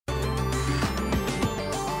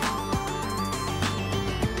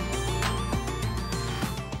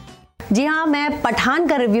जी हाँ, मैं पठान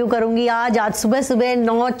का रिव्यू करूंगी आज सुबह सुबह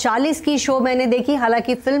 9:40 की शो मैंने देखी।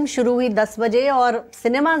 हालांकि फिल्म शुरू हुई 10 बजे और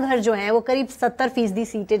सिनेमा घर जो है वो करीब 70%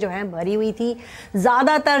 सीटें जो हैं भरी हुई थी।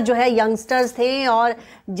 ज़्यादातर जो है यंगस्टर्स थे और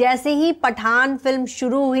जैसे ही पठान फिल्म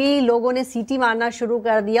शुरू हुई लोगों ने सीटी मारना शुरू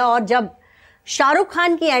कर दिया और जब शाहरुख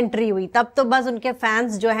खान की एंट्री हुई तब तो बस उनके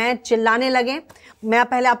फैंस जो हैं चिल्लाने लगे। मैं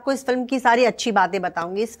पहले आपको इस फिल्म की सारी अच्छी बातें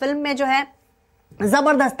बताऊंगी। इस फिल्म में जो है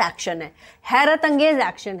जबरदस्त एक्शन है, हैरत अंगेज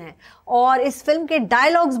एक्शन है और इस फिल्म के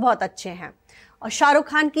डायलॉग्स बहुत अच्छे हैं और शाहरुख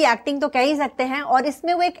खान की एक्टिंग तो कह ही सकते हैं। और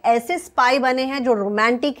इसमें वो एक ऐसे स्पाई बने हैं जो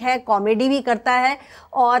रोमांटिक है, कॉमेडी भी करता है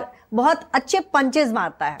और बहुत अच्छे पंचेस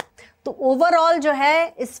मारता है। तो ओवरऑल जो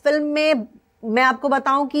है इस फिल्म में मैं आपको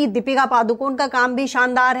बताऊं कि दीपिका पादुकोण का काम भी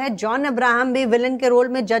शानदार है, जॉन अब्राहम भी विलन के रोल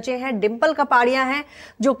में जचे हैं, डिम्पल कपाड़िया हैं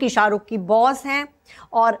जो कि शाहरुख की बॉस हैं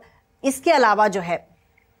और इसके अलावा जो है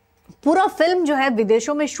पूरा फिल्म जो है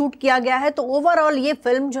विदेशों में शूट किया गया है। तो ओवरऑल ये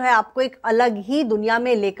फिल्म जो है आपको एक अलग ही दुनिया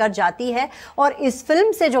में लेकर जाती है और इस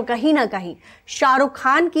फिल्म से जो कहीं ना कहीं शाहरुख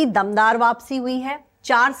खान की दमदार वापसी हुई है।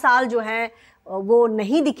 4 साल जो है वो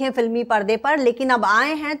नहीं दिखे फिल्मी पर्दे पर, लेकिन अब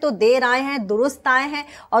आए हैं तो देर आए हैं दुरुस्त आए हैं।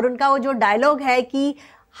 और उनका वो जो डायलॉग है कि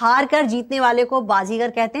हार कर जीतने वाले को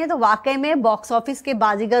बाजीगर कहते हैं, तो वाकई में बॉक्स ऑफिस के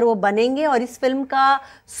बाजीगर वो बनेंगे और इस फिल्म का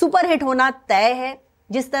सुपरहिट होना तय है।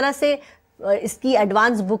 जिस तरह से इसकी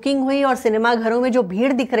एडवांस बुकिंग हुई और सिनेमा घरों में जो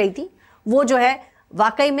भीड़ दिख रही थी वो जो है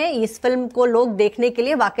वाकई में इस फिल्म को लोग देखने के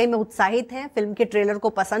लिए वाकई में उत्साहित हैं। फिल्म के ट्रेलर को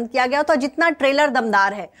पसंद किया गया तो जितना ट्रेलर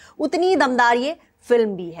दमदार है उतनी ही दमदार ये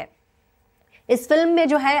फिल्म भी है। इस फिल्म में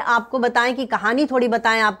जो है आपको बताएं कि कहानी थोड़ी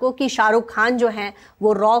बताएं आपको कि शाहरुख खान जो हैं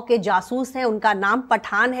वो रॉ के जासूस हैं। उनका नाम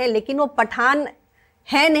पठान है लेकिन वो पठान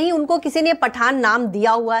है नहीं, उनको किसी ने पठान नाम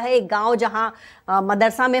दिया हुआ है। एक गांव जहां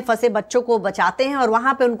मदरसा में फंसे बच्चों को बचाते हैं और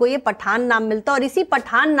वहां पे उनको ये पठान नाम मिलता है और इसी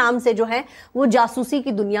पठान नाम से जो है वो जासूसी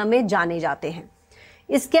की दुनिया में जाने जाते हैं।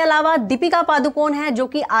 इसके अलावा दीपिका पादुकोण है जो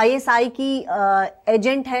कि आईएसआई की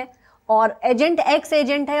एजेंट है और एजेंट एक्स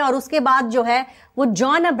एजेंट है और उसके बाद जो है वो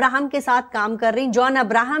जॉन अब्राहम के साथ काम कर रही। जॉन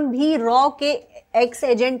अब्राहम भी रॉ के एक्स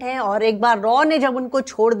एजेंट हैं और एक बार रॉ ने जब उनको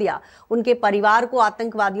छोड़ दिया, उनके परिवार को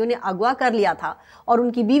आतंकवादियों ने अगवा कर लिया था और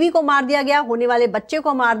उनकी बीवी को मार दिया गया, होने वाले बच्चे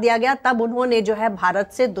को मार दिया गया, तब उन्होंने जो है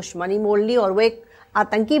भारत से दुश्मनी मोड़ ली और वो एक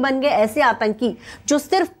आतंकी बन गए। ऐसे आतंकी जो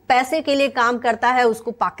सिर्फ पैसे के लिए काम करता है,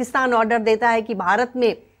 उसको पाकिस्तान ऑर्डर देता है कि भारत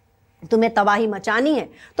में तुम्हें तबाही मचानी है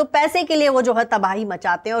तो पैसे के लिए वो जो है तबाही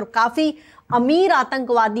मचाते हैं और काफी अमीर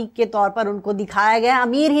आतंकवादी के तौर पर उनको दिखाया गया है।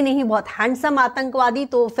 अमीर ही नहीं, बहुत हैंडसम आतंकवादी।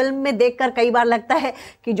 तो फिल्म में देखकर कई बार लगता है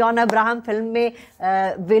कि जॉन अब्राहम फिल्म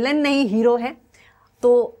में विलन नहीं हीरो है।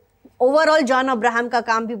 तो ओवरऑल जॉन अब्राहम का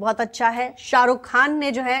काम भी बहुत अच्छा है। शाहरुख खान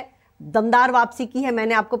ने जो है दमदार वापसी की है,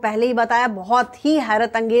 मैंने आपको पहले ही बताया। बहुत ही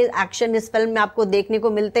हैरत अंगेज एक्शन इस फिल्म में आपको देखने को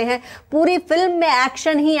मिलते हैं। पूरी फिल्म में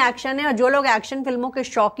एक्शन ही एक्शन है और जो लोग एक्शन फिल्मों के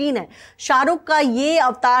शौकीन हैं शाहरुख का ये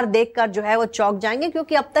अवतार देखकर जो है वो चौंक जाएंगे,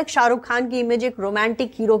 क्योंकि अब तक शाहरुख खान की इमेज एक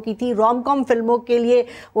रोमांटिक हीरो की थी। रोम कॉम फिल्मों के लिए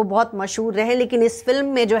वो बहुत मशहूर रहे, लेकिन इस फिल्म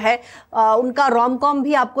में जो है उनका रोम कॉम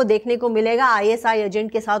भी आपको देखने को मिलेगा। आईएसआई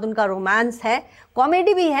एजेंट के साथ उनका रोमांस है,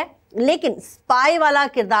 कॉमेडी भी है, लेकिन स्पाई वाला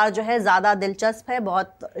किरदार जो है ज्यादा दिलचस्प है,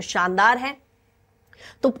 बहुत शानदार है।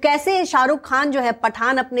 तो कैसे शाहरुख खान जो है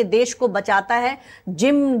पठान अपने देश को बचाता है।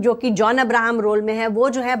 जिम जो कि जॉन अब्राहम रोल में है वो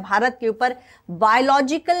जो है भारत के ऊपर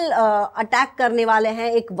बायोलॉजिकल अटैक करने वाले हैं,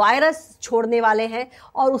 एक वायरस छोड़ने वाले हैं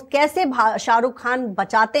और कैसे शाहरुख खान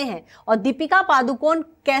बचाते हैं। और दीपिका पादुकोण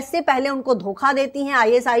कैसे पहले उनको धोखा देती हैं,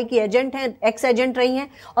 आईएसआई की एजेंट हैं, एक्स एजेंट रही हैं,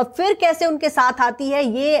 और फिर कैसे उनके साथ आती है,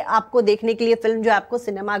 ये आपको देखने के लिए फिल्म जो आपको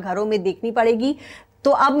सिनेमा घरों में देखनी पड़ेगी।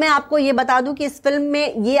 तो अब मैं आपको ये बता दूं कि इस फिल्म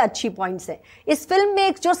में ये अच्छी पॉइंट्स हैं। इस फिल्म में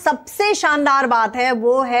एक जो सबसे शानदार बात है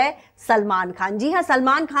वो है सलमान खान। जी हाँ,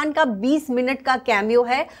 सलमान खान का 20 मिनट का कैमियो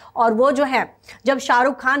है और वो जो है जब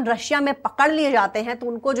शाहरुख खान रशिया में पकड़ लिए जाते हैं तो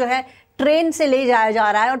उनको जो है ट्रेन से ले जाया जा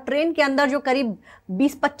रहा है और ट्रेन के अंदर जो करीब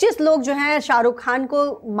 20-25 लोग जो हैं शाहरुख खान को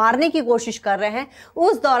मारने की कोशिश कर रहे हैं।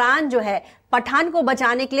 उस दौरान जो है पठान को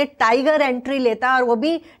बचाने के लिए टाइगर एंट्री लेता है और वो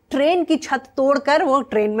भी ट्रेन की छत तोड़कर वो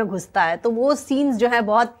ट्रेन में घुसता है। तो वो सीन्स जो है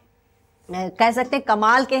बहुत कह सकते हैं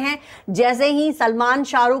कमाल के हैं। जैसे ही सलमान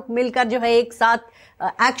शाहरुख मिलकर जो है एक साथ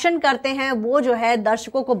एक्शन करते हैं वो जो है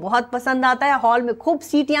दर्शकों को बहुत पसंद आता है। हॉल में खूब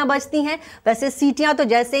सीटियां बजती हैं। वैसे सीटियां तो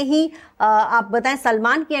जैसे ही आप बताएं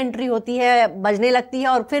सलमान की एंट्री होती है बजने लगती है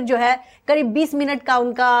और फिर जो है करीब 20 मिनट का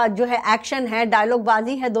उनका जो है एक्शन है, डायलॉग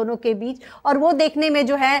बाजी है दोनों के बीच और वो देखने में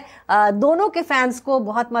जो है दोनों के फैंस को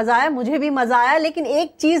बहुत मजा आया, मुझे भी मजा आया। लेकिन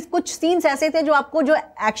एक चीज, कुछ सीन्स ऐसे थे जो आपको जो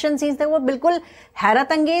एक्शन सीन्स थे वो बिल्कुल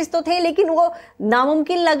हैरत अंगेज तो थे लेकिन वो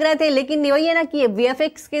नामुमकिन लग रहे थे। लेकिन वही है ना कि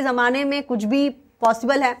वीएफएक्स के जमाने में कुछ भी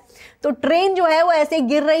पॉसिबल है। तो ट्रेन जो है वो ऐसे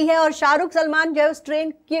गिर रही है और शाहरुख सलमान जो है उस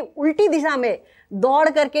ट्रेन की उल्टी दिशा में दौड़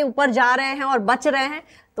करके ऊपर जा रहे हैं और बच रहे हैं।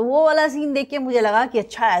 तो वो वाला सीन देख के मुझे लगा कि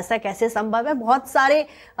अच्छा ऐसा कैसे संभव है। बहुत सारे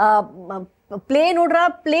प्लेन उड़ रहा,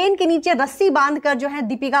 प्लेन के नीचे रस्सी बांधकर जो है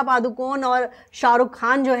दीपिका पादुकोण और शाहरुख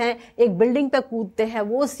खान जो है एक बिल्डिंग पे कूदते हैं,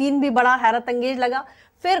 वो सीन भी बड़ा हैरत अंगेज लगा।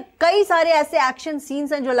 फिर कई सारे ऐसे एक्शन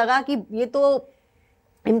सीन्स हैं जो लगा कि ये तो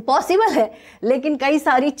इम्पॉसिबल है, लेकिन कई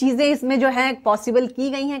सारी चीजें इसमें जो है पॉसिबल की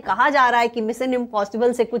गई हैं। कहा जा रहा है कि मिशन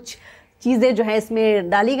इम्पॉसिबल से कुछ चीजें जो है इसमें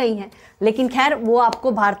डाली गई हैं, लेकिन खैर वो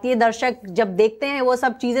आपको भारतीय दर्शक जब देखते हैं वो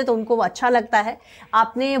सब चीजें तो उनको अच्छा लगता है।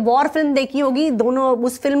 आपने वॉर फिल्म देखी होगी, दोनों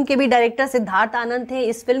उस फिल्म के भी डायरेक्टर सिद्धार्थ आनंद थे,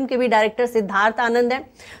 इस फिल्म के भी डायरेक्टर सिद्धार्थ आनंद है।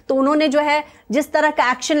 तो उन्होंने जो है जिस तरह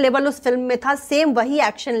का एक्शन लेवल उस फिल्म में था, सेम वही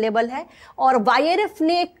एक्शन लेवल है। और वाईआरएफ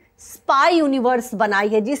ने एक स्पाई यूनिवर्स बनाई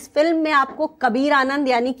है, जिस फिल्म में आपको कबीर आनंद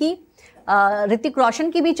यानी कि ऋतिक रोशन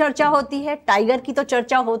की भी चर्चा होती है, टाइगर की तो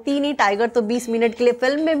चर्चा होती ही नहीं, टाइगर तो 20 मिनट के लिए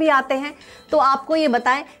फिल्म में भी आते हैं। तो आपको ये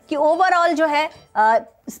बताएं कि ओवरऑल जो है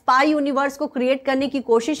स्पाई यूनिवर्स को क्रिएट करने की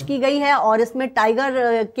कोशिश की गई है, और इसमें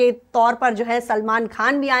टाइगर के तौर पर जो है सलमान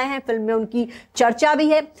खान भी आए हैं, फिल्म में उनकी चर्चा भी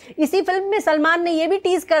है। इसी फिल्म में सलमान ने ये भी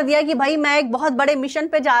टीज कर दिया कि भाई मैं एक बहुत बड़े मिशन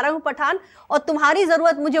पे जा रहा हूं पठान, और तुम्हारी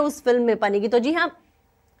जरूरत मुझे उस फिल्म में पड़ेगी। तो जी हाँ,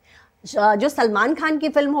 जो सलमान खान की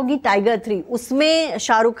फिल्म होगी टाइगर 3, उसमें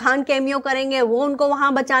शाहरुख खान कैमियो करेंगे, वो उनको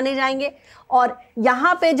वहां बचाने जाएंगे। और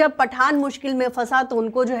यहाँ पे जब पठान मुश्किल में फंसा तो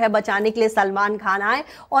उनको जो है बचाने के लिए सलमान खान आए।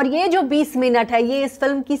 और ये जो 20 मिनट है, ये इस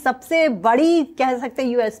फिल्म की सबसे बड़ी कह सकते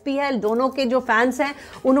यूएसपी है। दोनों के जो फैंस हैं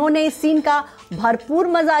उन्होंने इस सीन का भरपूर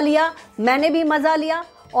मजा लिया, मैंने भी मजा लिया।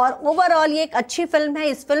 और ओवरऑल ये एक अच्छी फिल्म है।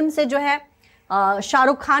 इस फिल्म से जो है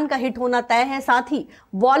शाहरुख खान का हिट होना तय है। साथ ही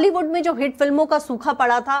बॉलीवुड में जो हिट फिल्मों का सूखा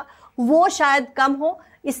पड़ा था वो शायद कम हो।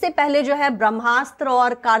 इससे पहले जो है ब्रह्मास्त्र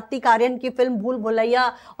और कार्तिक आर्यन की फिल्म भूल भुलैया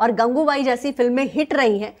और गंगूबाई जैसी फिल्में हिट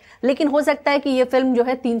रही हैं, लेकिन हो सकता है कि ये फिल्म जो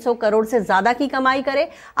है 300 करोड़ से ज्यादा की कमाई करे।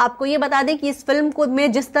 आपको ये बता दें कि इस फिल्म को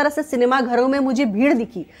में जिस तरह से सिनेमा घरों में मुझे भीड़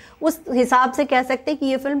दिखी, उस हिसाब से कह सकते हैं कि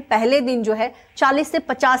ये फिल्म पहले दिन जो है 40 से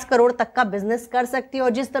 50 करोड़ तक का बिजनेस कर सकती है। और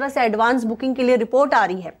जिस तरह से एडवांस बुकिंग के लिए रिपोर्ट आ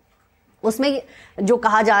रही है, उसमें जो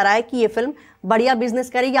कहा जा रहा है कि ये फिल्म बढ़िया बिजनेस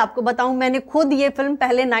करेगी। आपको बताऊं, मैंने खुद ये फिल्म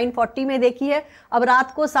पहले 9:40 में देखी है, अब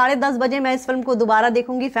रात को 10:30 बजे मैं इस फिल्म को दोबारा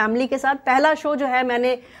देखूंगी फैमिली के साथ। पहला शो जो है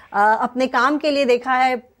मैंने अपने काम के लिए देखा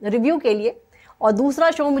है, रिव्यू के लिए, और दूसरा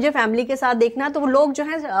शो मुझे फैमिली के साथ देखना है। तो लोग जो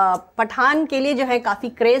है पठान के लिए जो है काफी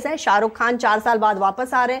क्रेज है। शाहरुख खान 4 साल बाद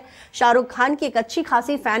वापस आ रहे हैं, शाहरुख खान की एक अच्छी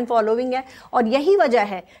खासी फैन फॉलोइंग है, और यही वजह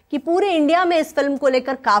है कि पूरे इंडिया में इस फिल्म को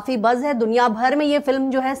लेकर काफी बज है। दुनिया भर में ये फिल्म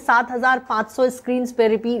जो है 7,500 स्क्रीन पे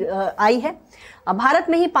रिपीट आई है। भारत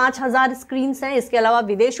में ही 5,000 स्क्रीन हैं, इसके अलावा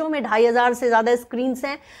विदेशों में 2,500 से ज्यादा स्क्रीन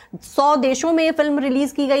हैं। 100 देशों में ये फिल्म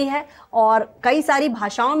रिलीज की गई है और कई सारी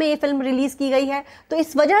भाषाओं में ये फिल्म रिलीज की गई है। तो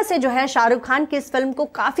इस वजह से जो है शाहरुख खान की इस फिल्म को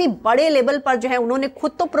काफी बड़े लेवल पर जो है, उन्होंने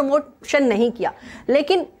खुद तो प्रमोशन नहीं किया,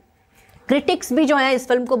 लेकिन क्रिटिक्स भी जो है इस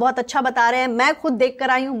फिल्म को बहुत अच्छा बता रहे हैं। मैं खुद देख कर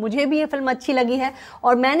आई हूं, मुझे भी ये फिल्म अच्छी लगी है,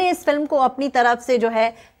 और मैंने इस फिल्म को अपनी तरफ से जो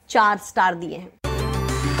है 4 स्टार दिए हैं।